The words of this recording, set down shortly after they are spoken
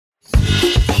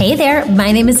Hey there,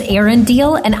 my name is Erin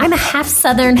Deal, and I'm a half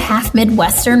Southern, half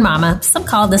Midwestern mama, some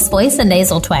call this voice a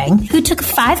nasal twang, who took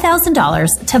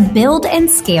 $5,000 to build and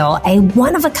scale a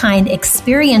one-of-a-kind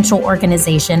experiential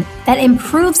organization that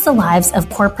improves the lives of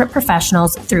corporate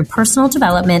professionals through personal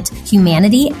development,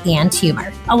 humanity, and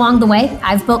humor. Along the way,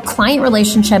 I've built client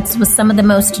relationships with some of the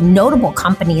most notable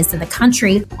companies in the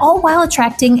country, all while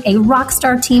attracting a rock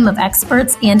star team of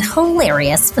experts and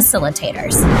hilarious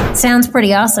facilitators. Sounds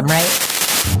pretty awesome, right?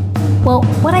 Well,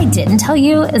 what I didn't tell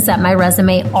you is that my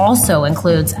resume also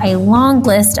includes a long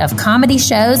list of comedy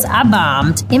shows I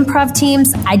bombed, improv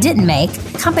teams I didn't make,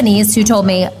 companies who told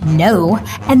me no,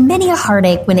 and many a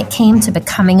heartache when it came to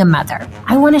becoming a mother.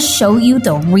 I want to show you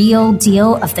the real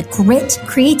deal of the grit,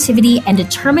 creativity, and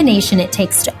determination it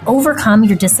takes to overcome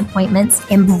your disappointments,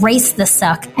 embrace the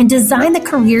suck, and design the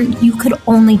career you could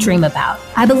only dream about.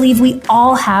 I believe we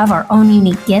all have our own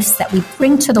unique gifts that we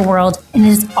bring to the world, and it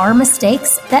is our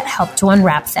mistakes that help to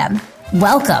unwrap them.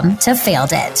 Welcome to Failed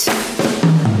It.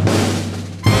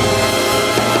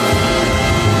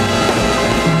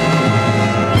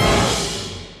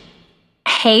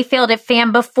 Hey, Failed It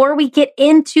fam. Before we get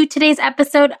into today's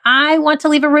episode, I want to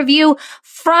leave a review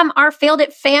from our Failed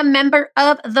It fam member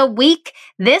of the week.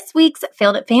 This week's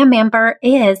Failed It fam member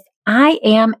is I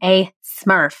Am a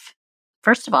Smurf.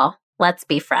 First of all, let's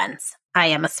be friends. I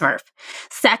am a Smurf.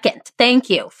 Second, thank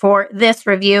you for this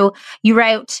review. You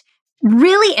wrote,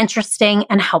 really interesting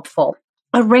and helpful.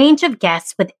 A range of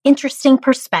guests with interesting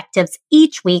perspectives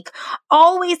each week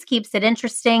always keeps it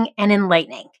interesting and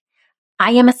enlightening.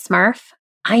 I am a Smurf.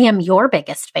 I am your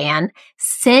biggest fan.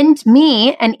 Send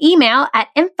me an email at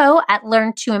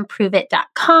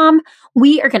info@learntoimproveit.com.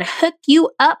 We are going to hook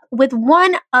you up with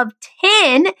one of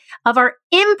 10 of our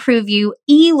Improve You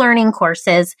e-learning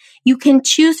courses. You can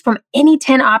choose from any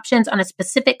 10 options on a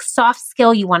specific soft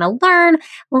skill you want to learn,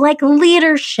 like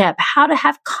leadership, how to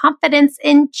have confidence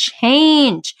in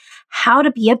change, how to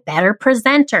be a better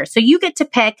presenter. So you get to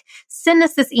pick, send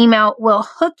us this email, we'll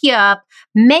hook you up,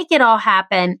 make it all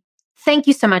happen. Thank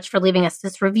you so much for leaving us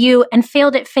this review. And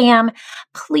Failed It fam,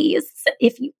 please,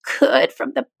 if you could,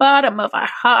 from the bottom of our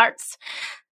hearts,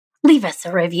 leave us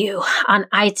a review on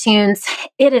iTunes.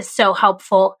 It is so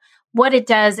helpful. What it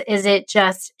does is it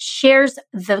just shares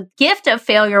the gift of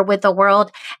failure with the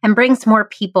world and brings more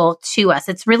people to us.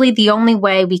 It's really the only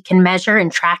way we can measure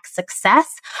and track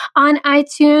success on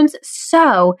iTunes.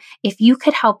 So if you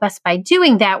could help us by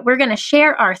doing that, we're going to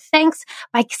share our thanks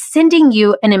by sending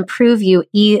you an Improve You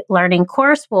e-learning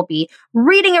course. We'll be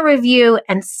reading a review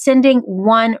and sending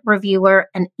one reviewer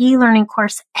an e-learning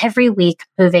course every week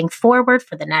moving forward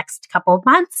for the next couple of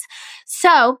months.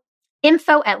 So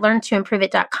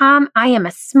info@learntoimproveit.com. I am a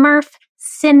Smurf.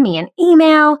 Send me an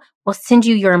email. We'll send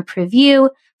you your Improve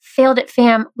You. Failed It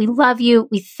fam, we love you.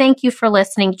 We thank you for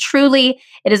listening. Truly,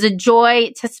 it is a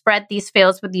joy to spread these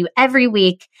fails with you every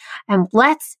week. And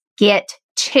let's get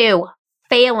to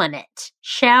failing it,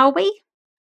 shall we?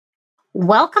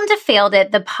 Welcome to Failed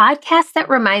It, the podcast that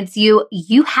reminds you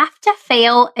you have to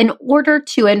fail in order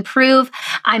to improve.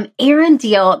 I'm Erin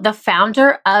Deal, the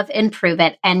founder of Improve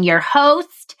It and your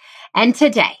host. And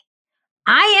today,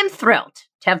 I am thrilled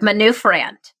to have my new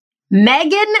friend,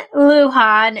 Maegan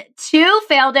Lujan, to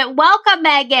Failed It. Welcome,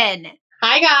 Maegan.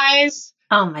 Hi, guys.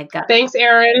 Oh, my God. Thanks,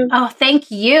 Erin. Oh, thank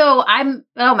you.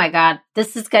 Oh, my God.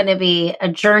 This is going to be a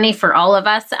journey for all of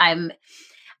us.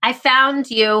 I found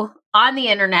you on the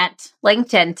internet,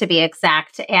 LinkedIn to be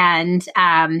exact, and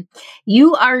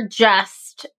you are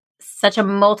just such a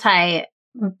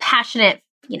multi-passionate,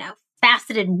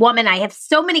 faceted woman. I have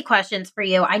so many questions for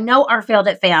you. I know our Failed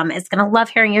It fam is going to love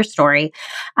hearing your story.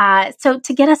 So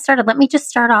to get us started, let me just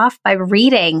start off by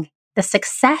reading the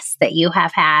success that you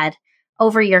have had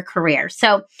over your career.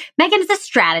 So Maegan is a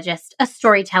strategist, a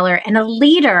storyteller, and a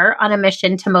leader on a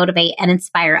mission to motivate and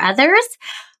inspire others.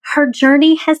 Her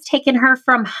journey has taken her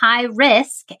from high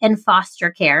risk in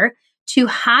foster care to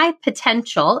high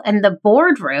potential in the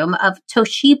boardroom of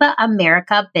Toshiba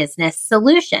America Business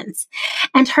Solutions.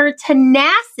 And her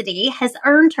tenacity has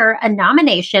earned her a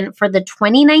nomination for the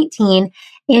 2019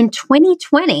 and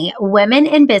 2020 Women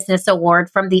in Business Award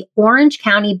from the Orange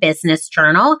County Business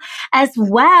Journal, as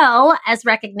well as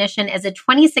recognition as a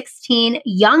 2016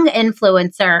 Young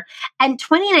Influencer and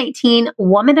 2019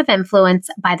 Woman of Influence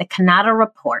by the Kanata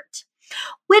Report.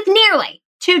 With nearly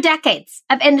 2 decades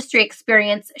of industry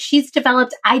experience, she's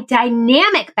developed a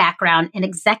dynamic background in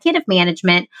executive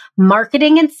management,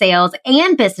 marketing and sales,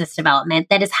 and business development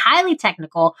that is highly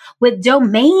technical with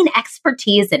domain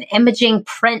expertise in imaging,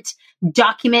 print,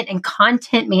 document, and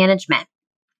content management.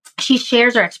 She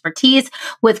shares her expertise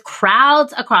with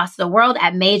crowds across the world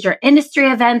at major industry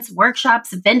events,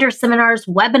 workshops, vendor seminars,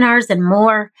 webinars, and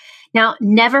more. Now,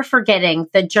 never forgetting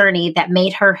the journey that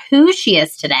made her who she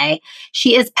is today,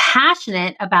 she is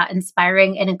passionate about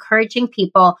inspiring and encouraging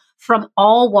people from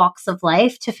all walks of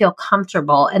life to feel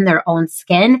comfortable in their own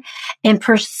skin and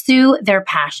pursue their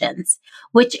passions,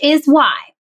 which is why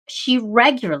she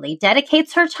regularly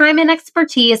dedicates her time and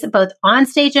expertise, both on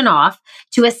stage and off,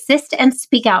 to assist and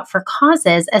speak out for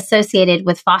causes associated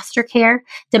with foster care,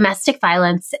 domestic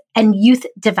violence, and youth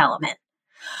development.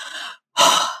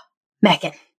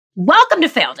 Maegan, welcome to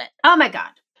Failed It. Oh my God.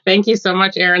 Thank you so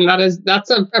much, Erin. That's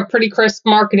a pretty crisp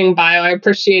marketing bio. I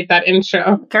appreciate that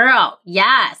intro. Girl,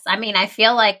 yes. I mean, I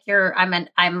feel like I'm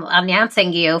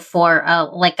announcing you for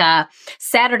a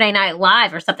Saturday Night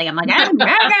Live or something. I'm like,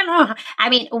 I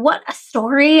mean, what a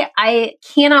story. I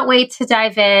cannot wait to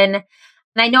dive in. And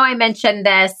I know I mentioned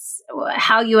this,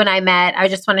 how you and I met. I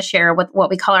just want to share with what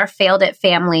we call our Failed It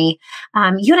family.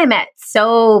 You and I met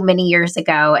so many years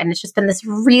ago, and it's just been this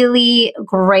really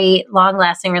great,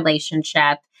 long-lasting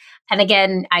relationship. And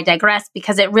again, I digress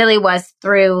because it really was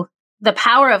through the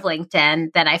power of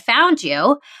LinkedIn that I found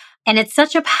you. And it's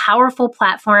such a powerful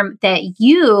platform that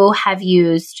you have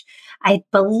used, I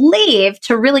believe,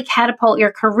 to really catapult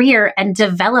your career and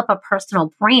develop a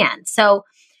personal brand. So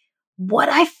what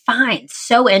I find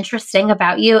so interesting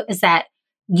about you is that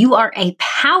you are a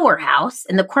powerhouse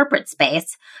in the corporate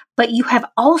space, but you have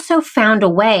also found a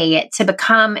way to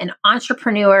become an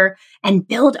entrepreneur and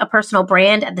build a personal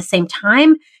brand at the same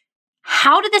time.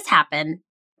 How did this happen?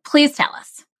 Please tell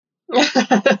us.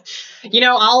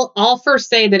 I'll first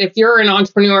say that if you're an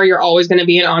entrepreneur, you're always going to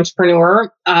be an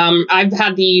entrepreneur. I've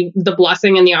had the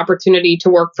blessing and the opportunity to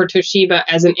work for Toshiba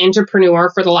as an entrepreneur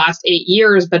for the last 8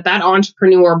 years, but that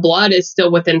entrepreneur blood is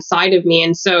still within inside of me.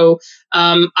 And so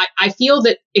I feel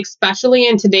that especially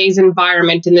in today's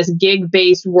environment, in this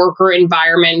gig-based worker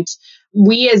environment,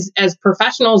 we as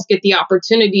professionals get the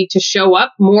opportunity to show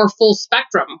up more full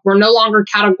spectrum. We're no longer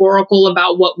categorical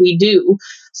about what we do.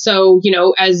 So,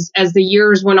 as the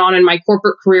years went on in my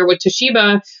corporate career with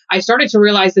Toshiba, I started to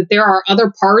realize that there are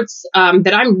other parts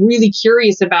that I'm really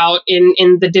curious about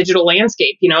in the digital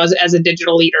landscape, as a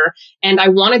digital leader. And I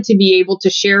wanted to be able to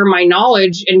share my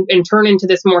knowledge and turn into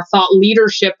this more thought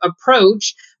leadership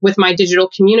approach with my digital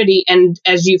community. And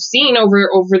as you've seen over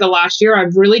the last year,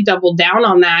 I've really doubled down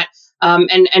on that.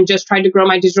 And just tried to grow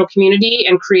my digital community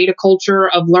and create a culture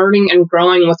of learning and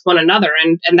growing with one another.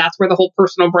 And that's where the whole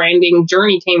personal branding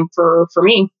journey came for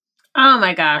me. Oh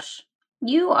my gosh.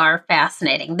 You are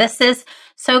fascinating. This is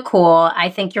so cool. I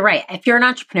think you're right. If you're an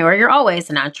entrepreneur, you're always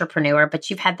an entrepreneur,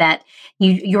 but you've had that,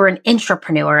 you're an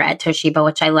intrapreneur at Toshiba,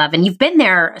 which I love. And you've been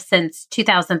there since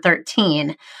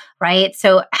 2013, right?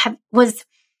 So was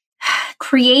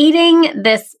creating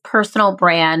this personal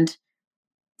brand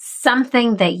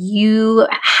something that you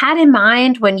had in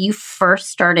mind when you first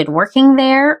started working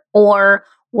there, or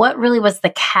what really was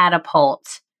the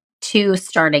catapult to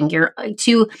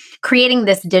to creating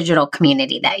this digital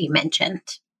community that you mentioned?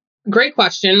 Great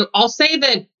question. I'll say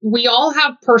that we all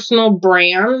have personal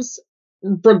brands,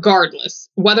 regardless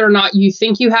whether or not you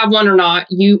think you have one or not.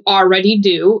 You already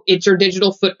do. It's your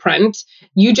digital footprint.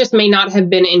 You just may not have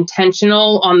been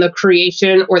intentional on the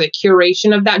creation or the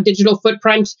curation of that digital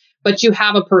footprint, but you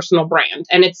have a personal brand.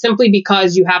 And it's simply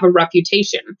because you have a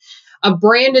reputation. A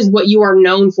brand is what you are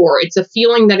known for. It's a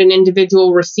feeling that an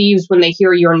individual receives when they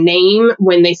hear your name,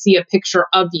 when they see a picture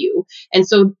of you. And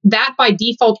so that by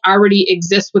default already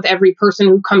exists with every person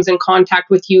who comes in contact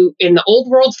with you in the old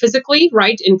world physically,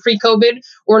 right, in pre-COVID,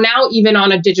 or now even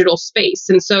on a digital space.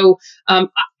 And so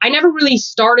I never really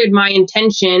started my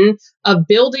intention of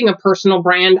building a personal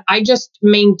brand. I just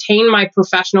maintained my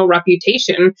professional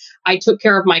reputation. I took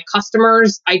care of my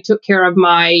customers. I took care of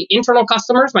my internal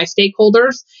customers, my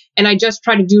stakeholders, and I just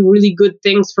tried to do really good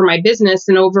things for my business.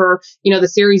 And over, the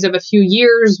series of a few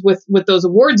years with those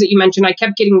awards that you mentioned, I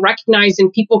kept getting recognized,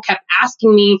 and people kept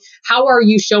asking me, how are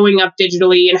you showing up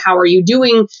digitally, and how are you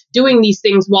doing these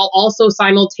things while also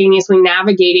simultaneously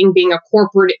navigating being a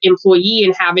corporate employee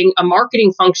and having a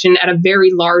marketing function at a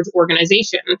very large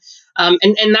organization.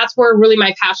 And that's where really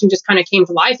my passion just kind of came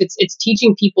to life. It's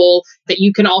teaching people that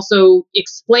you can also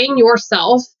explain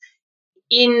yourself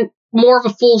in more of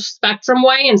a full spectrum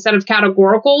way instead of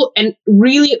categorical, and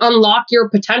really unlock your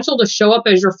potential to show up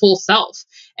as your full self.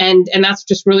 And that's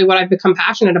just really what I've become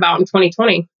passionate about in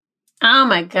 2020. Oh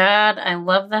my God, I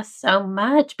love this so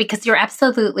much, because you're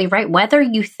absolutely right. Whether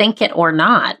you think it or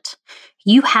not,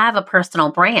 you have a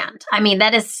personal brand. I mean,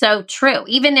 that is so true.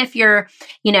 Even if you're,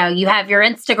 you have your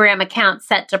Instagram account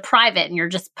set to private and you're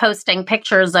just posting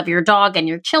pictures of your dog and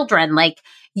your children, like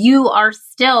you are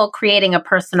still creating a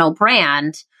personal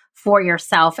brand for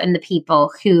yourself and the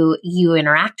people who you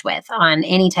interact with on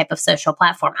any type of social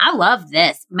platform. I love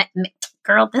this.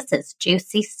 Girl, this is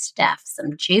juicy stuff.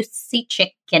 Some juicy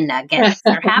chicken nuggets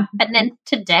are happening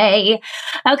today.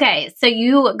 Okay, so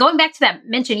going back to that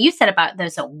mention you said about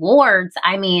those awards,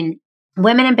 I mean,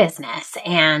 Women in Business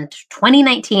and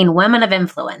 2019 Women of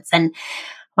Influence. And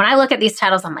when I look at these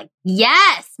titles, I'm like,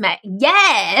 yes,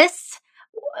 yes.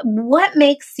 What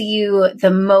makes you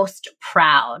the most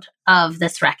proud of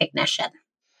this recognition?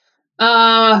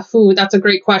 That's a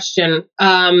great question.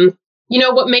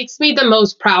 What makes me the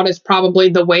most proud is probably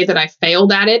the way that I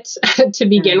failed at it to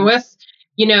begin with.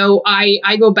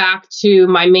 I go back to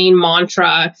my main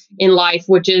mantra in life,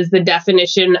 which is the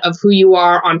definition of who you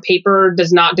are on paper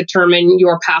does not determine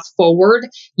your path forward.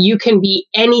 You can be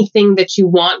anything that you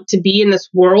want to be in this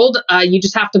world. You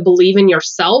just have to believe in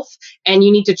yourself and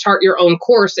you need to chart your own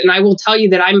course. And I will tell you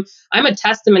that I'm a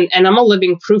testament and I'm a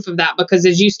living proof of that, because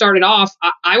as you started off,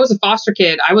 I was a foster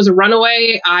kid. I was a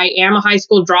runaway. I am a high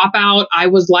school dropout. I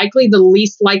was likely the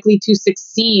least likely to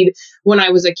succeed when I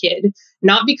was a kid.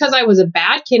 Not because I was a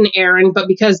bad kid, Erin, but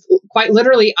because quite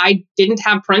literally, I didn't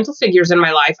have parental figures in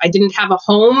my life. I didn't have a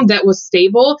home that was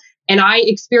stable. And I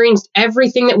experienced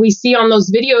everything that we see on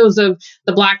those videos of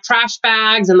the black trash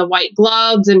bags and the white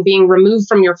gloves and being removed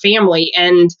from your family.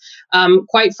 And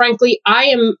quite frankly,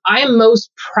 I am most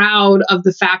proud of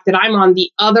the fact that I'm on the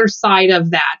other side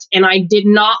of that. And I did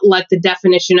not let the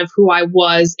definition of who I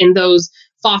was in those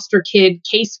foster kid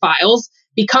case files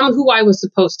become who I was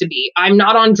supposed to be. I'm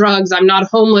not on drugs. I'm not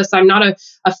homeless. I'm not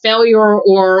a failure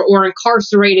or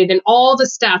incarcerated. And all the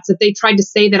stats that they tried to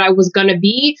say that I was going to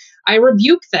be, I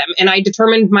rebuked them. And I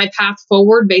determined my path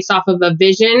forward based off of a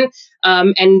vision.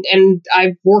 And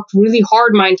I've worked really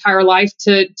hard my entire life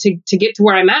to get to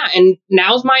where I'm at. And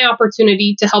now's my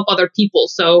opportunity to help other people.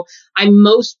 So I'm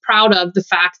most proud of the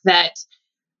fact that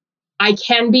I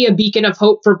can be a beacon of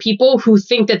hope for people who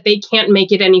think that they can't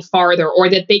make it any farther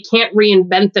or that they can't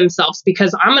reinvent themselves.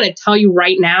 Because I'm going to tell you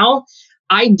right now,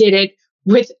 I did it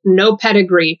with no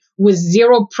pedigree, with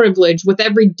zero privilege, with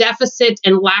every deficit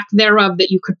and lack thereof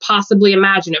that you could possibly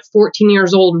imagine at 14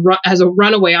 years old as a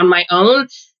runaway on my own.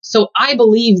 So I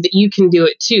believe that you can do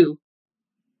it too.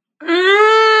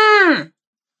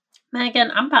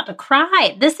 Maegan, I'm about to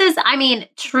cry. This is,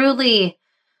 truly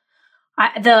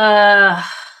the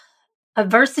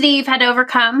adversity you've had to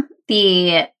overcome,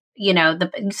 the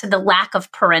lack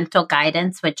of parental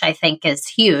guidance, which I think is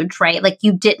huge, right? Like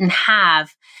you didn't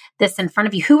have this in front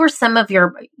of you. Who were some of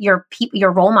your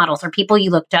role models or people you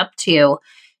looked up to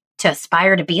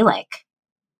aspire to be like?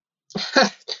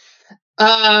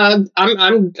 I'm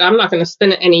not going to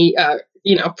spin it any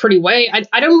pretty way.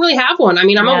 I don't really have one. I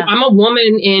mean, I'm a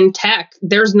woman in tech.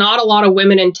 There's not a lot of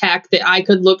women in tech that I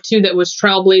could look to that was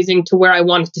trailblazing to where I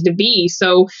wanted to be.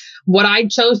 So what I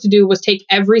chose to do was take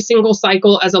every single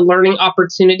cycle as a learning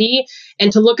opportunity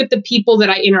and to look at the people that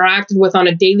I interacted with on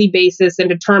a daily basis and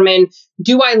determine,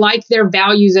 do I like their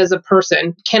values as a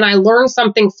person? Can I learn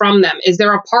something from them? Is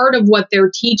there a part of what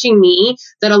they're teaching me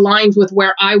that aligns with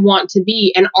where I want to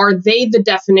be? And are they the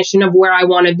definition of where I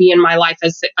want to be in my life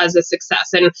as a success?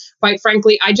 And quite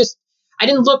frankly, I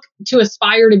didn't look to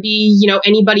aspire to be,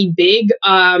 anybody big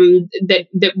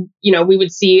that we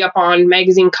would see up on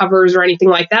magazine covers or anything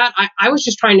like that. I was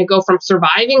just trying to go from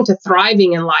surviving to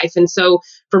thriving in life. And so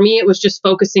for me, it was just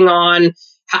focusing on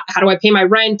how do I pay my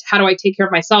rent? How do I take care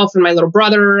of myself and my little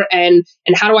brother? And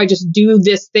how do I just do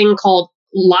this thing called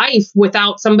life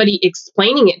without somebody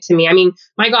explaining it to me? I mean,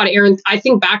 my God, Erin, I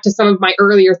think back to some of my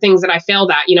earlier things that I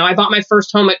failed at. I bought my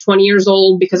first home at 20 years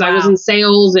old because I was in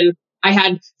sales and I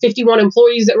had 51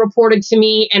 employees that reported to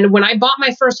me. And when I bought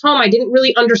my first home, I didn't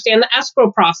really understand the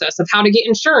escrow process of how to get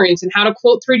insurance and how to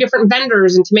quote 3 different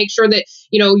vendors and to make sure that,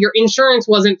 your insurance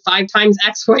wasn't 5 times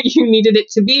X what you needed it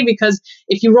to be. Because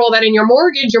if you roll that in your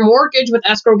mortgage with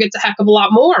escrow gets a heck of a lot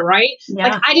more, right? Yeah.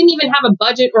 Like I didn't even have a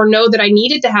budget or know that I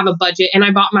needed to have a budget. And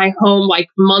I bought my home like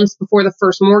months before the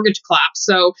first mortgage collapse.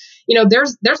 So,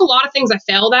 there's a lot of things I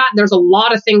failed at. There's a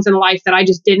lot of things in life that I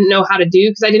just didn't know how to do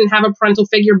because I didn't have a parental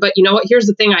figure. But you know what? Here's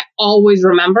the thing I always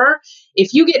remember.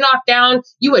 If you get knocked down,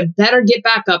 you had better get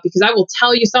back up, because I will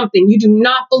tell you something. You do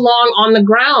not belong on the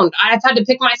ground. I've had to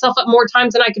pick myself up more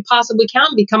times than I could possibly count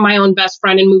and become my own best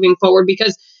friend in moving forward,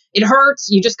 because it hurts.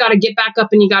 You just got to get back up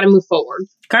and you got to move forward.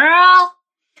 Girl,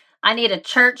 I need a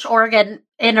church organ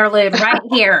interlude right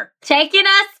here. Taking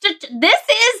us to, this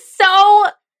is so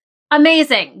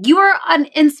Amazing. You are an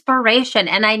inspiration.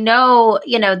 And I know,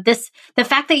 the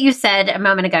fact that you said a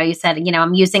moment ago, you said,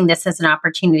 I'm using this as an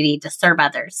opportunity to serve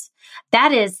others.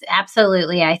 That is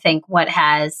absolutely, I think, what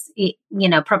has,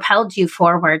 propelled you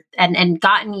forward and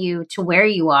gotten you to where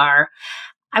you are.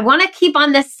 I want to keep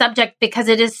on this subject because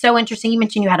it is so interesting. You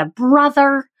mentioned you had a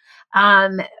brother.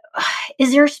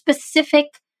 Is there a specific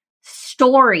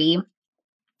story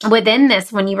within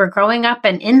this when you were growing up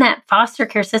and in that foster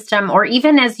care system, or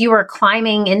even as you were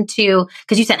climbing into,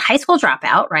 because you said high school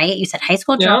dropout, right? You said high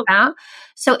school dropout.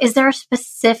 So is there a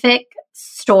specific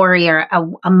story or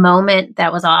a moment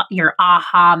that was your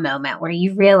aha moment where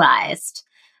you realized,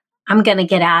 I'm going to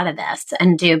get out of this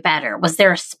and do better? Was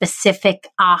there a specific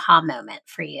aha moment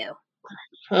for you?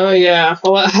 Oh, yeah.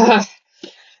 Well,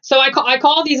 so I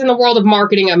call these in the world of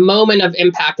marketing a moment of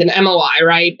impact, an MOI,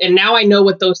 right? And now I know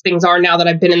what those things are now that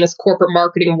I've been in this corporate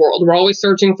marketing world. We're always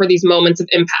searching for these moments of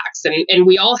impacts, and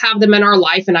we all have them in our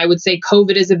life. And I would say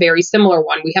COVID is a very similar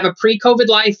one. We have a pre-COVID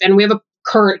life and we have a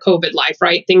current COVID life,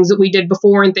 right? Things that we did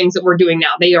before and things that we're doing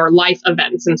now. They are life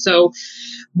events. And so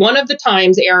one of the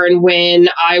times, Erin, when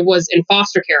I was in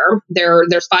foster care,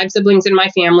 there's 5 siblings in my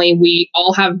family. We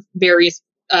all have various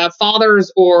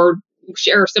fathers or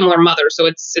share a similar mother. So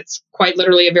it's quite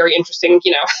literally a very interesting,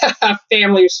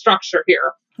 family structure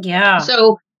here. Yeah.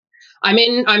 So I'm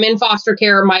in foster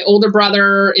care. My older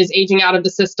brother is aging out of the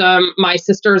system. My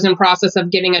sister is in process of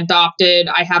getting adopted.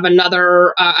 I have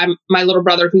another, my little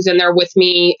brother who's in there with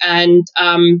me, and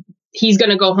he's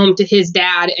going to go home to his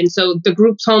dad. And so the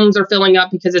group's homes are filling up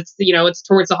because it's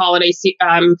towards the holiday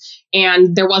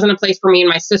and there wasn't a place for me and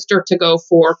my sister to go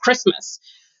for Christmas.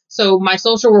 So my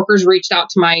social workers reached out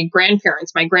to my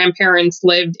grandparents. My grandparents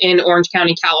lived in Orange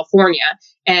County, California,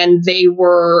 and they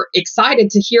were excited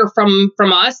to hear from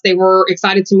us. They were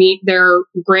excited to meet their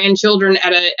grandchildren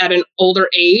at an older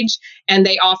age, and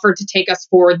they offered to take us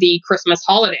for the Christmas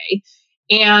holiday.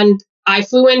 And I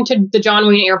flew into the John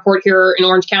Wayne Airport here in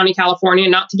Orange County, California,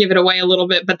 not to give it away a little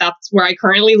bit, but that's where I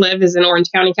currently live, is in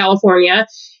Orange County, California.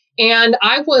 And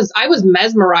I was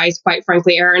mesmerized, quite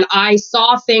frankly, Erin. I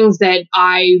saw things that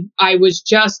I was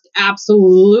just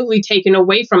absolutely taken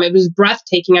away from. It was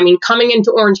breathtaking. I mean, coming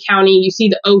into Orange County, you see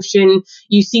the ocean,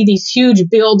 you see these huge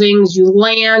buildings, you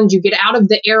land, you get out of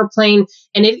the airplane,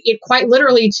 and it quite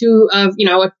literally to a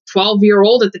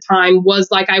 12-year-old at the time was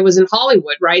like I was in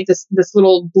Hollywood, right? This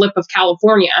little blip of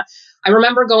California. I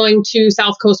remember going to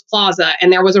South Coast Plaza,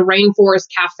 and there was a rainforest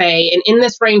cafe. And in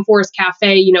this rainforest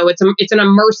cafe, it's an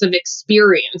immersive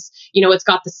experience. It's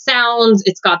got the sounds,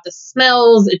 it's got the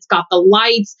smells, it's got the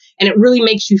lights, and it really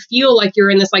makes you feel like you're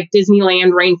in this like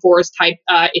Disneyland rainforest type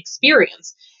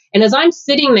experience. And as I'm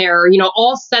sitting there,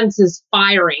 all senses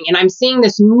firing, and I'm seeing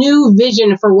this new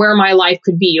vision for where my life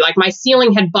could be. Like my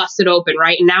ceiling had busted open,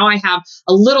 right? And now I have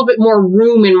a little bit more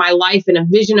room in my life and a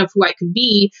vision of who I could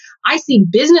be. I see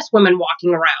businesswomen walking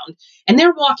around, and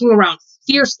they're walking around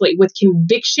fiercely with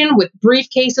conviction, with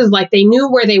briefcases, like they knew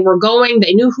where they were going,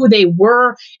 they knew who they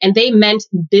were, and they meant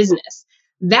business.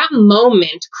 That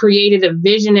moment created a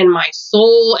vision in my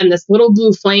soul, and this little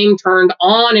blue flame turned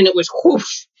on, and it was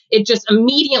whoosh. It just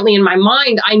immediately in my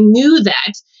mind, I knew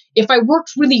that if I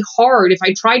worked really hard, if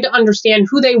I tried to understand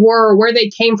who they were, or where they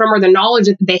came from, or the knowledge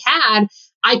that they had,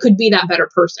 I could be that better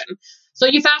person. So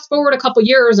you fast forward a couple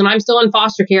years, and I'm still in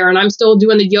foster care, and I'm still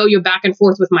doing the yo-yo back and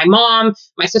forth with my mom.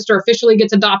 My sister officially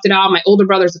gets adopted out. My older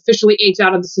brother's officially aged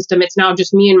out of the system. It's now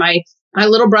just me and my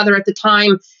little brother at the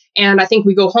time. And I think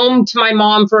we go home to my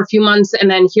mom for a few months, and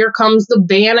then here comes the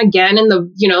van again, and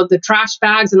the trash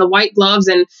bags and the white gloves,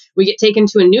 and we get taken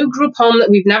to a new group home that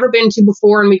we've never been to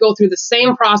before, and we go through the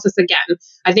same process again.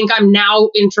 I think I'm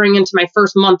now entering into my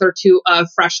first month or two of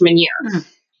freshman year. Mm.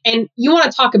 And you want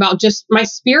to talk about just my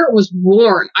spirit was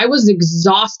worn. I was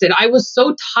exhausted. I was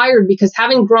so tired because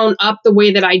having grown up the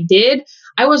way that I did,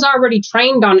 I was already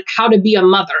trained on how to be a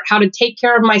mother, how to take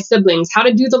care of my siblings, how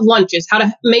to do the lunches, how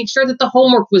to make sure that the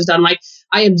homework was done. Like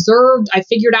I observed, I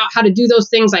figured out how to do those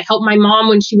things. I helped my mom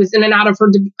when she was in and out of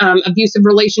her abusive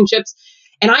relationships.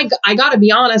 And I got to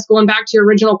be honest, going back to your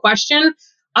original question,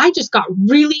 I just got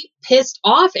really pissed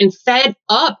off and fed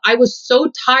up. I was so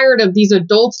tired of these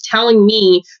adults telling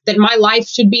me that my life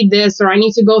should be this, or I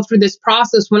need to go through this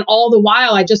process, when all the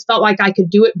while I just felt like I could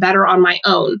do it better on my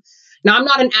own. Now, I'm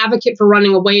not an advocate for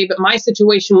running away, but my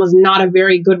situation was not a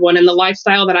very good one. And the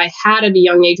lifestyle that I had at a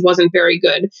young age wasn't very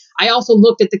good. I also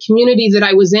looked at the community that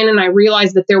I was in, and I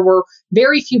realized that there were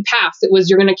very few paths. It was,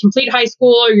 you're going to complete high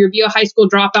school, or you'll be a high school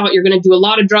dropout. You're going to do a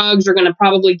lot of drugs. You're going to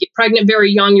probably get pregnant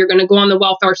very young. You're going to go on the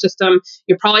welfare system.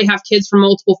 You probably have kids from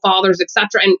multiple fathers,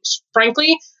 etc. And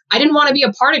frankly, I didn't want to be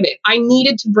a part of it. I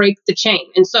needed to break the chain.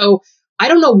 And so I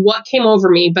don't know what came over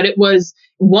me, but it was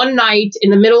one night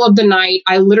in the middle of the night.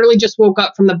 I literally just woke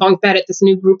up from the bunk bed at this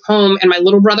new group home, and my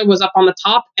little brother was up on the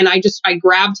top, and I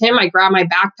grabbed him. I grabbed my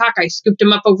backpack. I scooped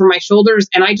him up over my shoulders,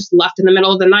 and I just left in the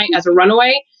middle of the night as a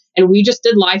runaway. And we just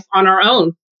did life on our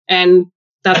own. And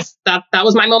that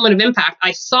was my moment of impact.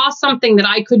 I saw something that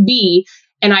I could be,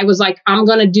 and I was like, I'm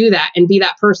going to do that and be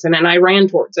that person. And I ran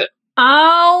towards it.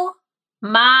 Oh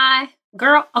my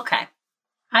girl. Okay.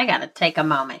 I got to take a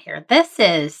moment here.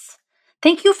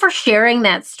 Thank you for sharing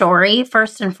that story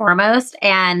first and foremost.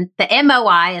 And the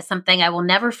MOI is something I will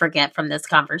never forget from this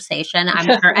conversation. I'm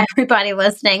sure everybody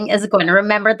listening is going to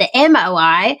remember the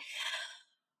MOI.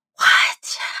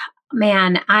 What?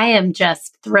 Man, I am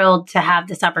just thrilled to have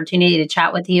this opportunity to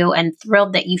chat with you and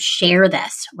thrilled that you share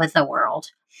this with the world.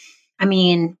 I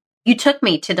mean, you took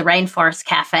me to the Rainforest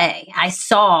Cafe. I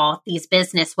saw these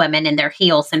business women in their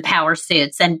heels and power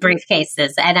suits and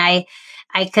briefcases, and I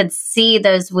could see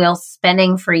those wheels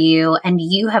spinning for you, and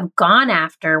you have gone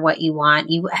after what you want.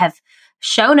 You have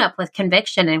shown up with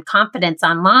conviction and confidence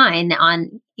online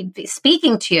on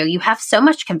speaking to you. You have so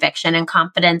much conviction and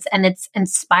confidence, and it's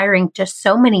inspiring to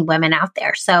so many women out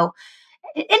there. So,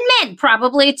 and men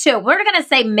probably too. We're going to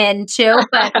say men too,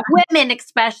 but women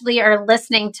especially are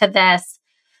listening to this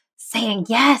saying,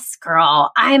 yes,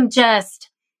 girl, I'm just,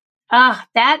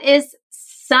 that is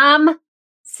some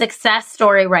success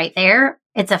story right there.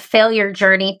 It's a failure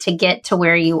journey to get to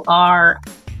where you are.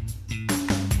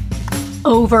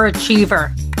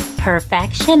 Overachiever,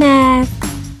 perfectionist,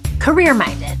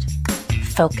 career-minded,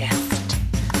 focused.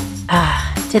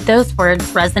 Did those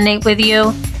words resonate with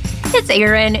you? It's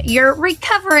Erin, your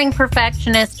recovering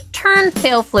perfectionist turned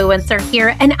failfluencer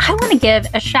here, and I want to give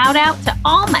a shout out to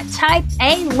all my type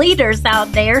A leaders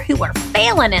out there who are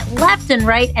failing it left and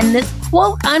right in this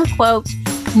quote unquote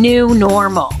new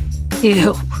normal.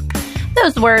 Ew.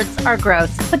 Those words are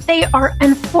gross, but they are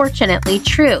unfortunately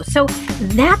true. So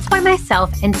that's why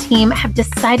myself and team have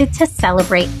decided to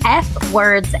celebrate F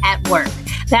words at work.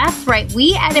 That's right.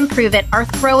 We at Improve It are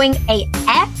throwing a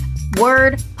F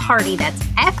word party. That's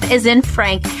F as in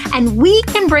Frank. And we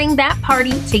can bring that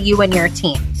party to you and your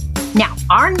team. Now,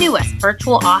 our newest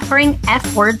virtual offering,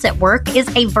 F Words at Work, is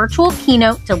a virtual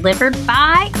keynote delivered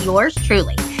by yours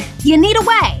truly. You need a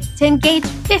way to engage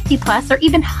 50 plus or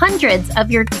even hundreds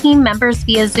of your team members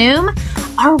via Zoom.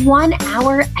 Our 1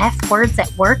 hour F Words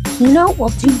at Work keynote will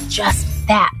do just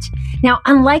that. Now,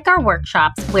 unlike our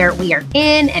workshops where we are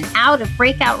in and out of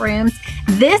breakout rooms,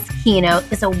 this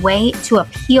keynote is a way to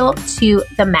appeal to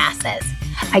the masses.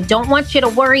 I don't want you to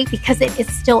worry because it is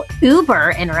still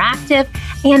uber interactive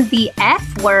and the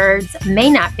F words may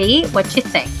not be what you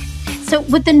think. So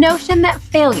with the notion that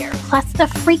failure plus the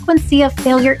frequency of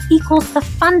failure equals the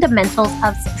fundamentals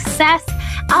of success,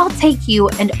 I'll take you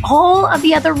and all of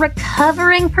the other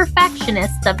recovering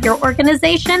perfectionists of your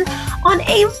organization on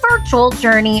a virtual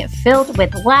journey filled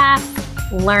with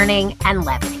laughs, learning, and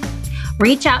levity.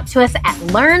 Reach out to us at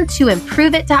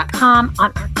learntoimproveit.com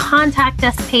on our contact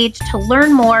us page to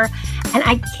learn more. And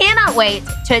I cannot wait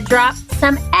to drop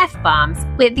some F-bombs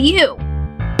with you.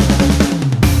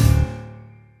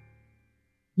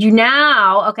 So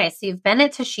you've been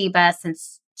at Toshiba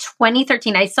since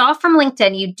 2013. I saw from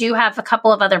LinkedIn you do have a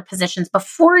couple of other positions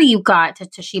before you got to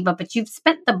Toshiba, but you've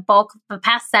spent the bulk of the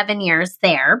past 7 years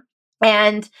there.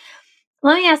 And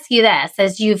let me ask you this,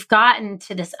 as you've gotten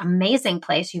to this amazing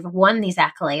place, you've won these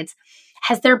accolades,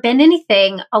 has there been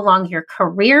anything along your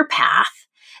career path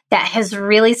that has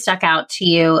really stuck out to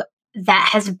you that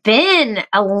has been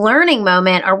a learning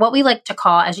moment, or what we like to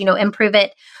call, as you know, Improve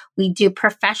It? We do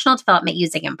professional development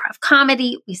using improv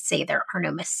comedy. We say there are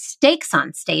no mistakes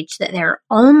on stage, that there are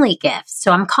only gifts.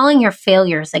 So I'm calling your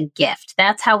failures a gift.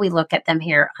 That's how we look at them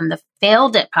here on the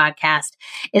Failed It podcast,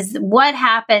 is what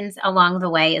happens along the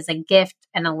way is a gift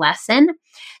and a lesson.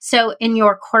 So in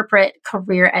your corporate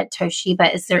career at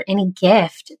Toshiba, is there any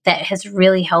gift that has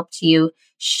really helped you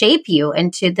shape you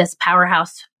into this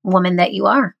powerhouse woman that you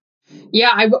are?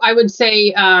 Yeah, I would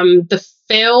say the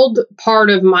failed part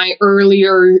of my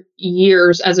earlier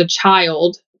years as a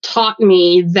child taught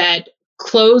me that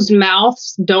closed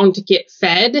mouths don't get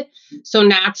fed. So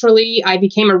naturally, I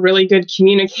became a really good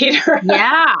communicator.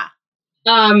 Yeah.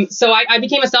 So I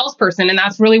became a salesperson, and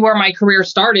that's really where my career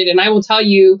started. And I will tell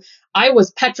you, I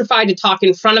was petrified to talk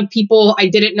in front of people. I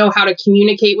didn't know how to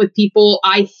communicate with people.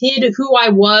 I hid who I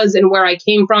was and where I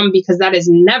came from, because that is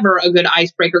never a good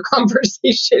icebreaker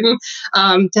conversation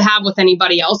to have with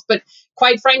anybody else. But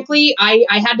quite frankly, I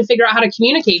had to figure out how to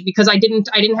communicate because I didn't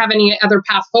have any other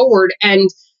path forward. And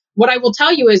what I will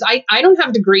tell you is I don't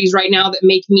have degrees right now that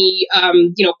make me,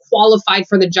 qualified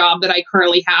for the job that I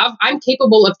currently have. I'm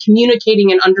capable of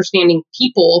communicating and understanding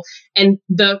people, and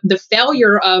the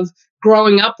failure of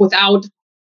growing up without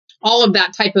all of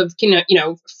that type of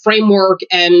framework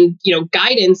and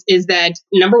guidance is that,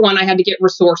 number one, I had to get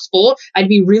resourceful. I had to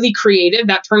be really creative.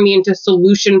 That turned me into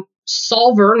solution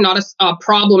solver, not a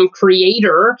problem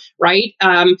creator, right?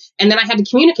 And then I had to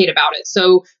communicate about it.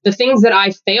 So the things that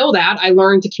I failed at, I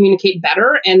learned to communicate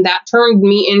better, and that turned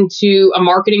me into a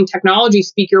marketing technology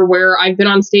speaker where I've been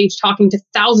on stage talking to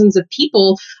thousands of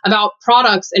people about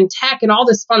products and tech and all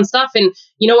this fun stuff. And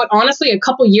you know what? Honestly, a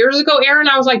couple years ago, Erin,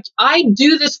 I was like, I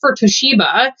do this for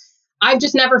Toshiba. I've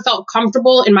just never felt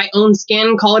comfortable in my own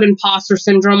skin, call it imposter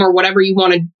syndrome or whatever you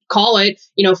want to call it,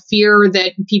 fear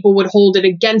that people would hold it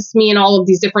against me and all of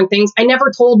these different things. I never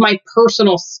told my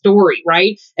personal story,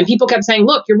 right? And people kept saying,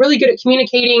 look, you're really good at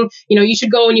communicating, you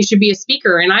should go and you should be a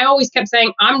speaker. And I always kept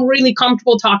saying, I'm really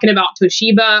comfortable talking about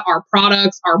Toshiba, our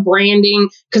products, our branding,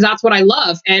 because that's what I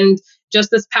love. And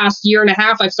just this past year and a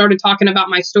half, I've started talking about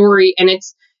my story, and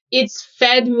it's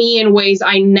fed me in ways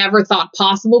I never thought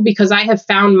possible, because I have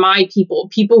found my people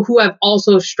who have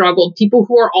also struggled, people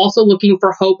who are also looking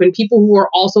for hope, and people who are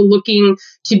also looking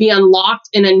to be unlocked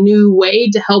in a new way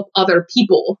to help other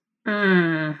people.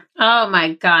 Oh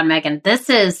my God, Maegan, this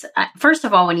is, first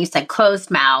of all, when you said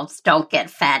closed mouths don't get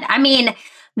fed, I mean,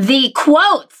 the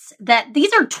quotes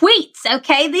these are tweets,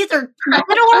 okay? These are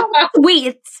literal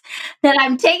tweets that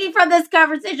I'm taking from this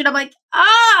conversation. I'm like,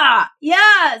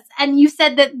 yes. And you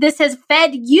said that this has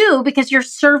fed you because you're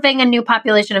serving a new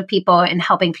population of people and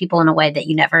helping people in a way that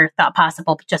you never thought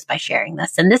possible just by sharing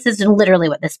this. And this is literally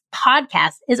what this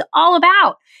podcast is all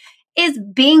about, is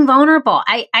being vulnerable.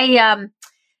 I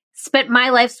spent my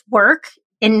life's work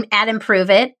at Improve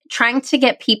It trying to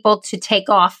get people to take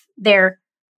off their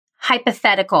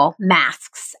hypothetical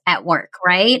masks at work,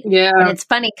 right? Yeah. And it's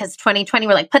funny because 2020,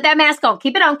 we're like, put that mask on,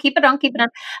 keep it on, keep it on, keep it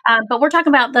on. But we're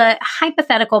talking about the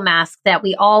hypothetical mask that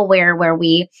we all wear, where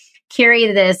we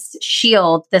carry this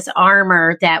shield, this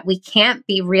armor that we can't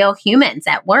be real humans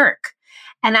at work.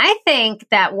 And I think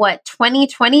that what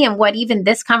 2020 and what even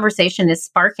this conversation is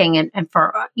sparking, and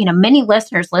for many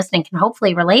listeners listening can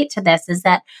hopefully relate to this, is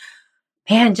that,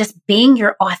 man, just being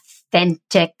your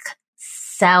authentic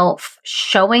self,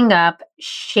 showing up,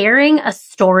 sharing a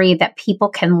story that people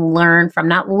can learn from,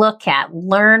 not look at,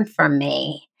 learn from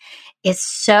me, is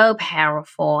so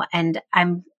powerful. And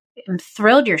I'm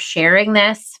thrilled you're sharing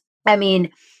this. I mean,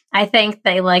 I think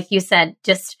that, like you said,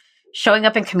 just showing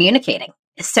up and communicating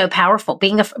is so powerful.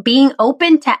 Being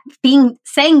open to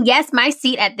saying, yes, my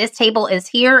seat at this table is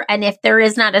here. And if there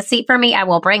is not a seat for me, I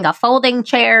will bring a folding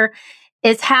chair,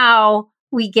 is how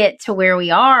we get to where we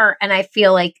are. And I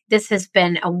feel like this has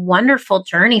been a wonderful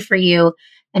journey for you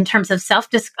in terms of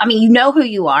I mean, you know who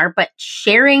you are, but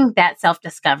sharing that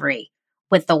self-discovery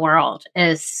with the world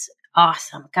is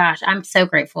awesome. Gosh, I'm so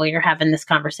grateful you're having this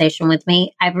conversation with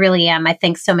me. I really am. I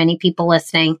think so many people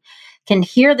listening can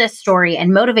hear this story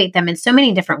and motivate them in so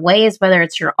many different ways, whether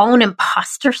it's your own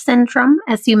imposter syndrome,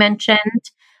 as you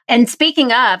mentioned. And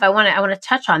speaking of, I want to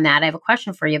touch on that. I have a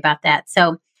question for you about that.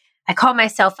 So I call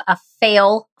myself a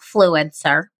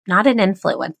fail-fluencer, not an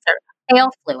influencer,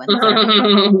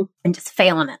 fail-fluencer. I'm just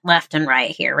failing it left and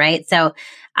right here, right? So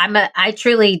I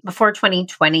truly, before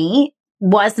 2020,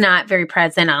 was not very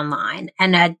present online.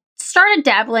 And I started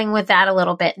dabbling with that a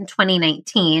little bit in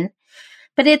 2019.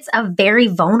 But it's a very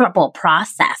vulnerable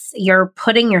process. You're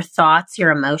putting your thoughts,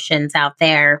 your emotions out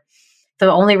there.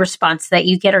 The only response that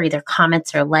you get are either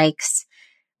comments or likes.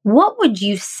 What would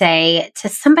you say to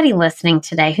somebody listening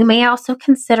today who may also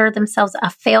consider themselves a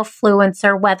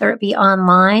fail-fluencer, whether it be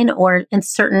online or in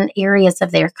certain areas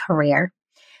of their career?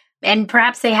 And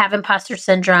perhaps they have imposter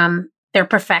syndrome, they're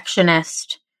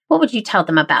perfectionist. What would you tell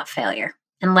them about failure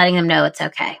and letting them know it's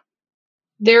okay?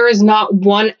 There is not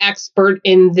one expert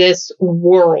in this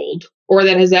world, or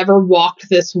that has ever walked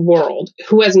this world,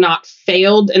 who has not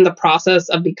failed in the process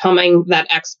of becoming that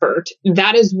expert.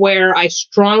 That is where I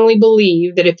strongly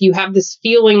believe that if you have this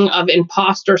feeling of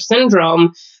imposter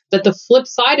syndrome, that the flip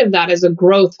side of that is a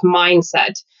growth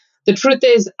mindset. The truth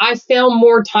is, I fail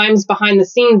more times behind the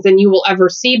scenes than you will ever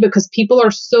see, because people are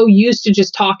so used to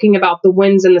just talking about the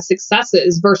wins and the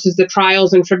successes versus the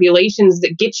trials and tribulations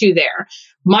that get you there.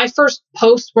 My first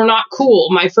posts were not cool.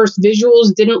 My first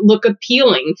visuals didn't look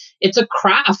appealing. It's a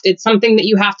craft. It's something that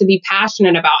you have to be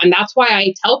passionate about. And that's why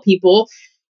I tell people,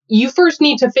 you first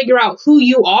need to figure out who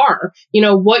you are,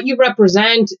 what you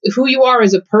represent, who you are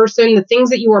as a person, the things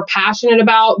that you are passionate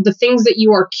about, the things that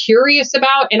you are curious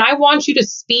about. And I want you to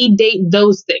speed date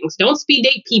those things. Don't speed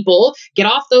date people. Get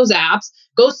off those apps.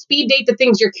 Go speed date the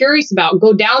things you're curious about.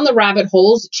 Go down the rabbit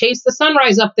holes, chase the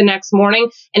sunrise up the next morning,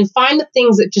 and find the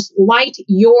things that just light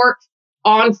your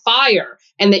on fire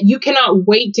and that you cannot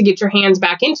wait to get your hands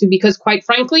back into. Because quite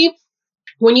frankly,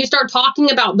 when you start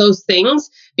talking about those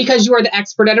things, because you are the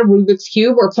expert at a Rubik's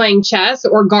Cube or playing chess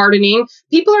or gardening,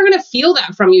 people are going to feel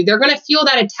that from you. They're going to feel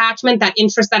that attachment, that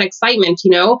interest, that excitement,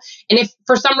 And if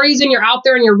for some reason you're out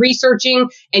there and you're researching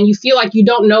and you feel like you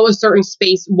don't know a certain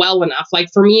space well enough, like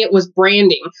for me, it was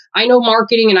branding. I know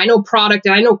marketing and I know product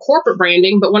and I know corporate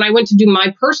branding. But when I went to do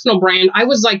my personal brand, I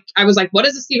was like, what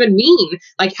does this even mean?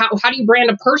 Like, how do you brand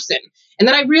a person? And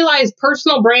then I realized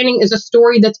personal branding is a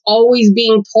story that's always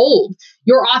being told.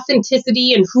 Your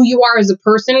authenticity and who you are as a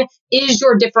person is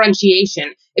your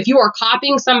differentiation. If you are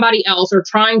copying somebody else or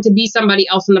trying to be somebody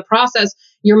else in the process,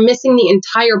 you're missing the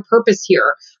entire purpose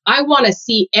here. I want to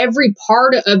see every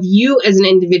part of you as an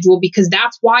individual because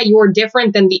that's why you're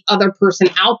different than the other person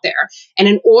out there. And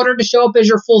in order to show up as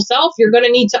your full self, you're going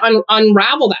to need to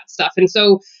unravel that stuff. And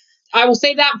so I will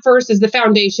say that first is the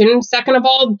foundation. Second of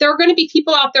all, there are going to be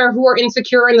people out there who are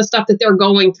insecure in the stuff that they're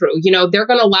going through. They're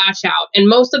going to lash out. And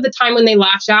most of the time when they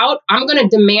lash out, I'm going to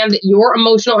demand that your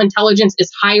emotional intelligence is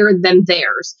higher than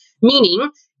theirs.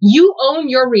 Meaning, you own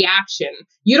your reaction.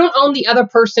 You don't own the other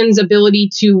person's ability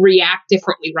to react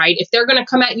differently, right? If they're going to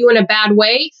come at you in a bad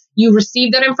way, you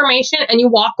receive that information and you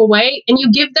walk away and you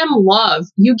give them love.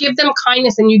 You give them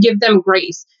kindness and you give them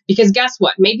grace. Because guess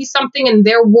what? Maybe something in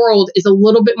their world is a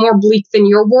little bit more bleak than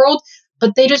your world,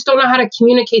 but they just don't know how to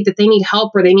communicate that they need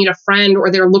help or they need a friend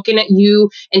or they're looking at you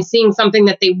and seeing something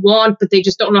that they want, but they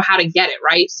just don't know how to get it,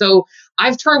 right? So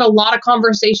I've turned a lot of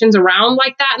conversations around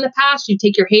like that in the past. You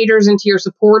take your haters into your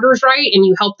supporters, right? And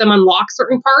you help them unlock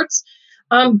certain parts.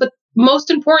 But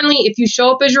most importantly, if you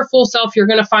show up as your full self, you're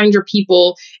going to find your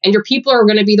people, and your people are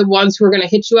going to be the ones who are going to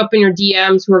hit you up in your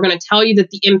DMs, who are going to tell you that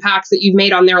the impacts that you've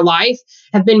made on their life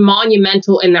have been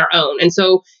monumental in their own. And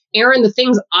so, Erin, the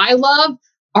things I love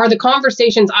are the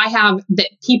conversations I have that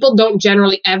people don't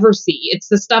generally ever see. It's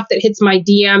the stuff that hits my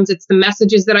DMs. It's the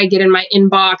messages that I get in my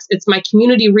inbox. It's my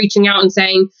community reaching out and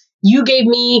saying, you gave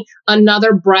me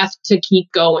another breath to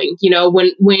keep going.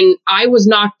 When I was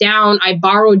knocked down, I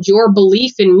borrowed your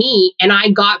belief in me and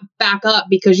I got back up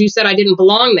because you said I didn't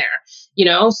belong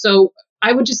there, So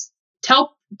I would just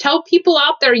tell people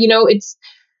out there, you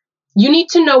need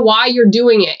to know why you're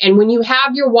doing it. And when you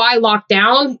have your why locked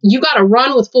down, you got to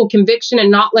run with full conviction and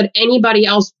not let anybody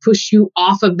else push you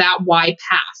off of that why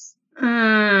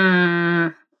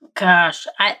path. Gosh,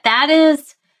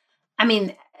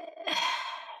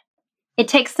 it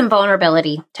takes some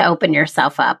vulnerability to open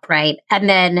yourself up, right? And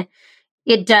then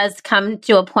it does come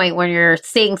to a point where you're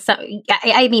seeing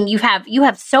you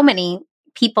have so many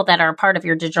people that are a part of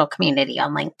your digital community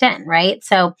on LinkedIn, right?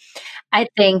 So I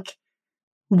think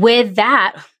with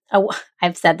that,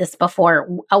 I've said this before,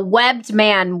 a webbed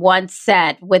man once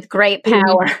said, with great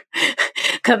power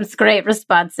comes great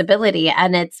responsibility.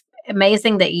 And it's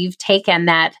amazing that you've taken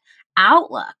that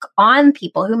outlook on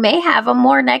people who may have a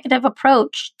more negative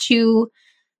approach to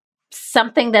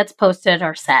something that's posted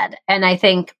or said. And I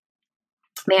think,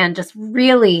 man, just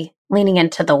really leaning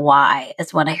into the why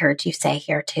is what I heard you say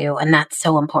here too. And that's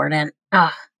so important.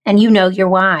 And your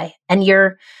why, and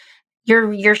you're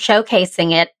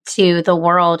showcasing it to the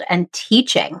world and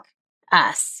teaching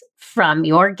us from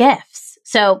your gifts.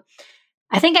 So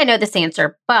I think I know this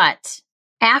answer, but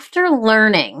after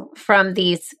learning from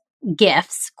these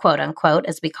gifts, quote unquote,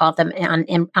 as we call them on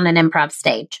an improv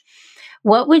stage,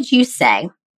 what would you say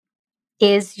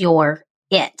is your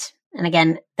it? And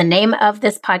again, the name of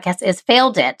this podcast is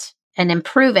Failed It, and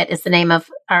Improve It is the name of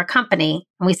our company.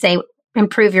 And we say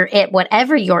improve your it,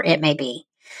 whatever your it may be.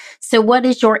 So what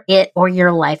is your it or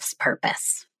your life's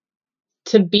purpose?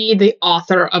 To be the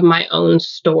author of my own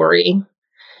story.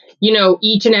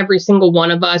 Each and every single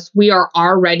one of us, we are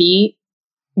already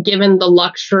given the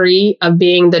luxury of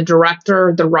being the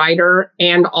director, the writer,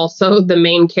 and also the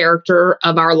main character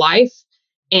of our life.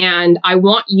 And I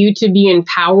want you to be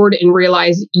empowered and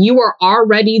realize you are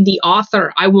already the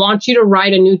author. I want you to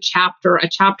write a new chapter, a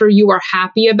chapter you are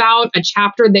happy about, a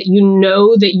chapter that you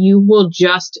know that you will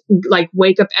just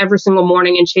wake up every single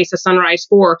morning and chase the sunrise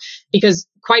for. Because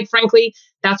quite frankly,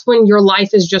 that's when your life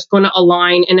is just going to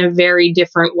align in a very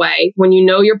different way. When you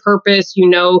know your purpose, you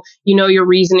know your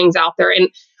reasonings out there. And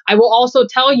I will also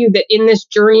tell you that in this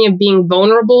journey of being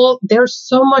vulnerable, there's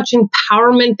so much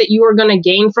empowerment that you are going to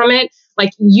gain from it.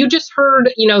 Like you just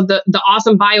heard, the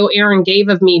awesome bio Aaron gave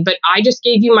of me, but I just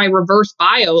gave you my reverse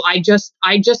bio. I just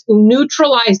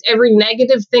neutralized every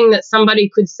negative thing that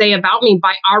somebody could say about me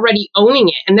by already owning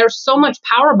it. And there's so much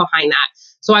power behind that.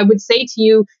 So I would say to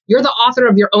you, you're the author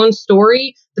of your own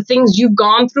story. The things you've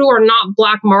gone through are not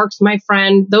black marks, my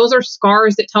friend. Those are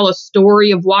scars that tell a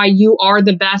story of why you are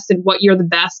the best and what you're the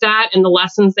best at and the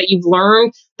lessons that you've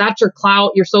learned. That's your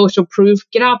clout, your social proof.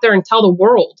 Get out there and tell the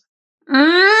world.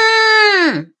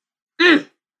 Mm. Mm.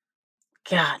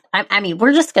 God, I mean,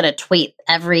 we're just going to tweet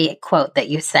every quote that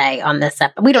you say on this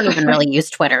episode. We don't even really use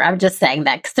Twitter. I'm just saying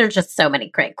that because there's just so many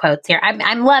great quotes here.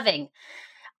 I'm loving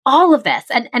all of this.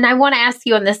 And I want to ask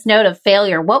you on this note of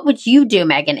failure, what would you do,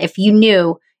 Maegan, if you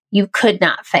knew you could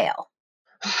not fail?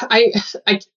 I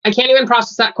can't even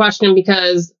process that question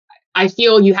because I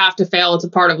feel you have to fail. It's a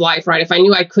part of life, right? If I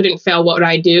knew I couldn't fail, what would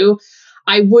I do?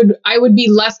 I would be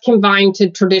less confined to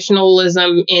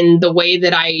traditionalism in the way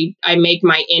that I make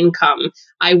my income.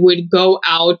 I would go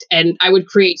out and I would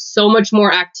create so much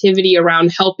more activity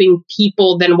around helping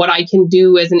people than what I can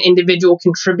do as an individual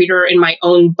contributor in my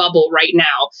own bubble right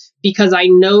now, because I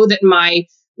know that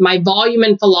my volume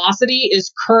and velocity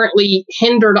is currently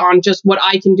hindered on just what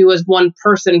I can do as one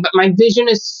person, but my vision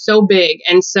is so big.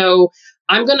 And so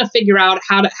I'm going to figure out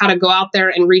how to go out there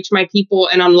and reach my people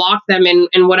and unlock them in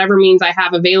whatever means I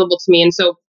have available to me. And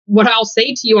so what I'll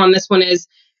say to you on this one is,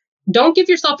 don't give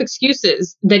yourself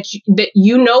excuses that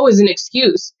you know is an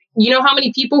excuse. You know how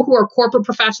many people who are corporate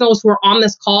professionals who are on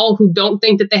this call who don't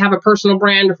think that they have a personal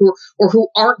brand or who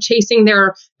aren't chasing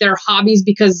their hobbies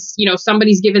because,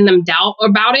 somebody's given them doubt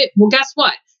about it? Well, guess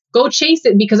what? Go chase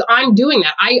it, because I'm doing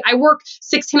that. I work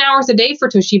 16 hours a day for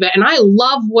Toshiba and I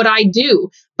love what I do,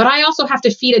 but I also have to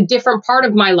feed a different part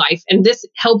of my life. And this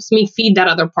helps me feed that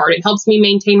other part. It helps me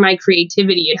maintain my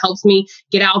creativity. It helps me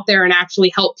get out there and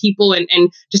actually help people and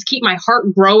just keep my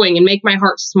heart growing and make my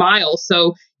heart smile.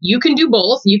 So you can do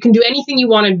both. You can do anything you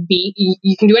want to be.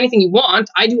 You can do anything you want.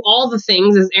 I do all the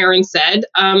things, as Aaron said.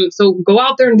 So go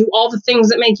out there and do all the things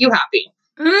that make you happy.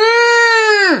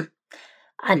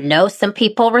 I know some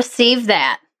people receive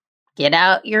that. Get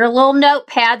out your little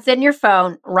notepads in your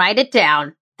phone. Write it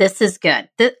down. This is good.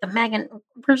 Maegan,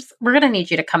 we're going to need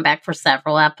you to come back for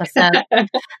several episodes.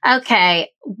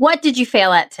 Okay. What did you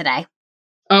fail at today?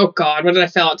 Oh, God. What did I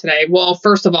fail at today? Well,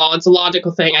 first of all, it's a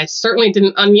logical thing. I certainly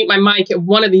didn't unmute my mic at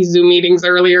one of these Zoom meetings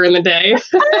earlier in the day.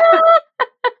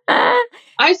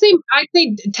 I say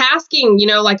tasking,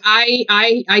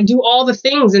 I do all the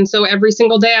things. And so every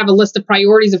single day I have a list of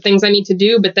priorities of things I need to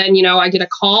do. But then, I get a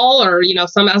call or,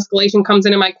 some escalation comes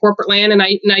into my corporate land and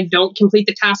I don't complete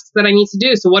the tasks that I need to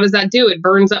do. So what does that do? It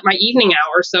burns up my evening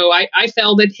hours. So I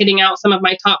failed at hitting out some of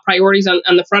my top priorities on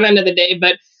the front end of the day,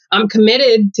 but I'm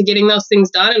committed to getting those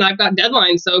things done and I've got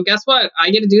deadlines. So guess what?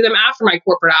 I get to do them after my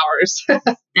corporate hours.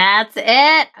 That's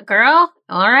it, girl.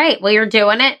 All right. Well, you're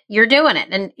doing it. You're doing it.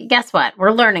 And guess what?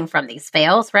 We're learning from these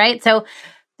fails, right? So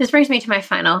this brings me to my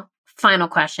final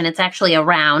question. It's actually a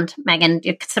round. Maegan,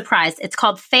 you're surprised. It's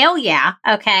called Fail Yeah.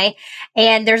 Okay.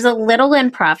 And there's a little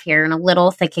improv here and a little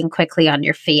thinking quickly on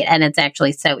your feet. And it's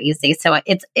actually so easy. So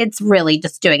it's really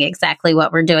just doing exactly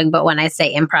what we're doing. But when I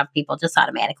say improv, people just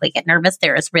automatically get nervous.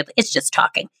 It's just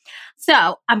talking.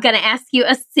 So I'm going to ask you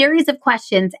a series of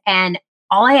questions, and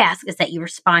all I ask is that you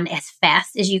respond as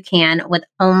fast as you can with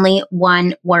only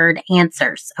one word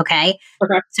answers. Okay.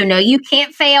 So no, you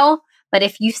can't fail. But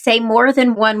if you say more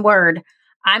than one word,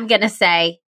 I'm going to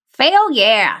say, fail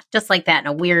yeah, just like that in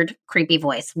a weird, creepy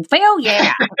voice. Fail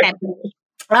yeah. Okay.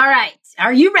 All right.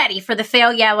 Are you ready for the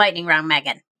fail yeah lightning round,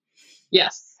 Maegan?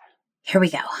 Yes. Here we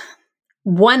go.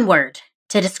 One word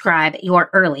to describe your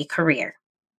early career.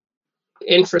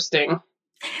 Interesting.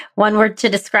 One word to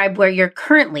describe where you're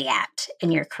currently at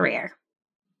in your career.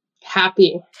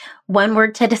 Happy. One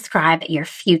word to describe your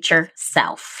future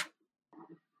self.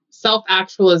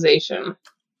 Self-actualization.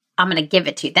 I'm going to give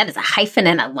it to you. That is a hyphen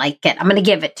and I like it. I'm going to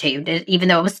give it to you, even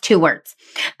though it was 2 words.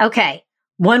 Okay.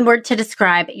 One word to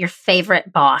describe your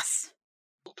favorite boss.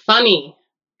 Funny.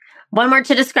 One word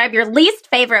to describe your least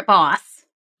favorite boss.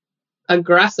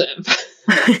 Aggressive.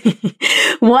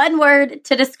 One word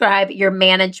to describe your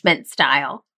management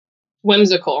style.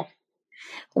 Whimsical.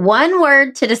 One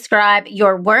word to describe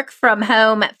your work from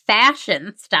home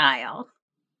fashion style.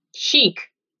 Chic.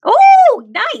 Oh,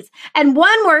 nice. And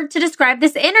one word to describe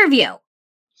this interview.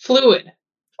 Fluid.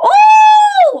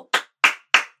 Oh,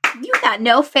 you got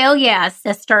no fail, yes,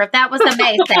 sister. That was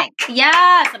amazing.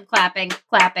 Yes, I'm clapping,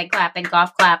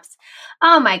 golf claps.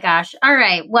 Oh my gosh. All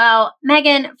right. Well,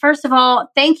 Maegan, first of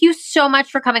all, thank you so much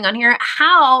for coming on here.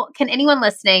 How can anyone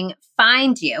listening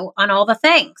find you on all the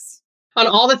things? On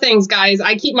all the things, guys.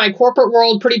 I keep my corporate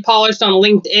world pretty polished on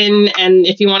LinkedIn. And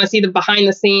if you want to see the behind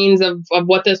the scenes of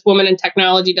what this woman in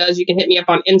technology does, you can hit me up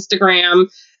on Instagram.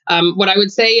 What I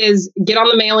would say is get on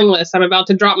the mailing list. I'm about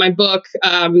to drop my book,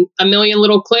 A Million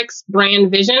Little Clicks,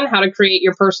 Brand Vision, how to create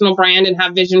your personal brand and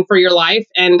have vision for your life.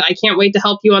 And I can't wait to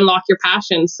help you unlock your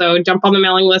passions. So jump on the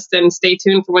mailing list and stay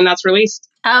tuned for when that's released.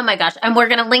 Oh my gosh. And we're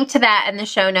going to link to that in the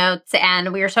show notes.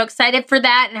 And we are so excited for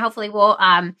that. And hopefully we'll,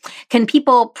 can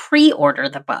people pre-order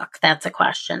the book? That's a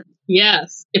question.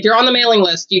 Yes. If you're on the mailing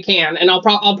list, you can. And I'll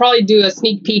probably do a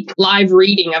sneak peek live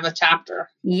reading of a chapter.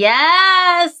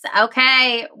 Yes.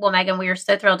 Okay. Well, Maegan, we are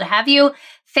so thrilled to have you.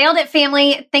 Failed It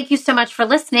family, thank you so much for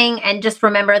listening. And just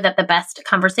remember that the best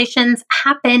conversations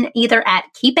happen either at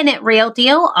Keeping It Real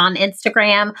Deal on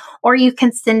Instagram, or you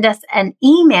can send us an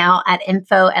email at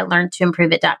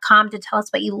info@learntoimproveit.com to tell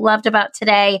us what you loved about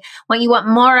today, what you want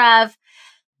more of.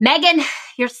 Maegan,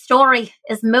 your story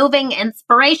is moving,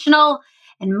 inspirational,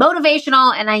 and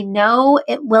motivational, and I know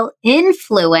it will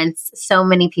influence so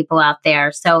many people out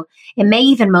there. So it may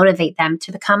even motivate them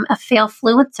to become a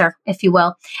fail-fluencer, if you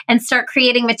will, and start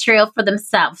creating material for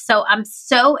themselves. So I'm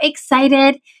so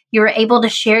excited you were able to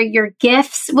share your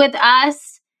gifts with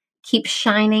us. Keep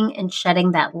shining and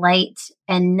shedding that light,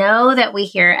 and know that we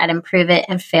here at Improve It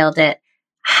and Failed It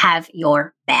have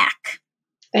your back.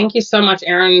 Thank you so much,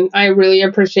 Erin. I really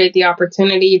appreciate the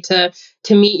opportunity to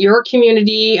meet your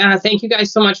community. Thank you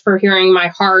guys so much for hearing my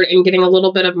heart and getting a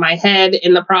little bit of my head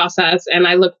in the process. And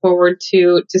I look forward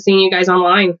to seeing you guys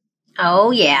online.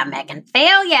 Oh, yeah, Maegan.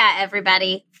 Fail, yeah,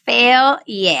 everybody. Fail,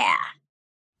 yeah.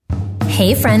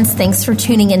 Hey friends, thanks for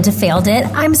tuning in to Failed It.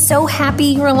 I'm so happy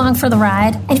you're along for the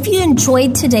ride. And if you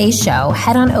enjoyed today's show,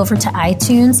 head on over to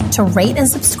iTunes to rate and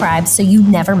subscribe so you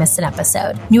never miss an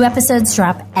episode. New episodes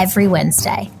drop every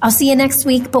Wednesday. I'll see you next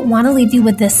week, but want to leave you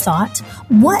with this thought.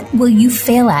 What will you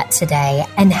fail at today,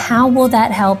 and how will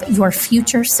that help your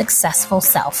future successful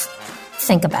self?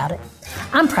 Think about it.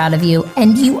 I'm proud of you,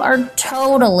 and you are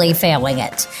totally failing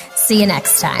it. See you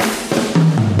next time.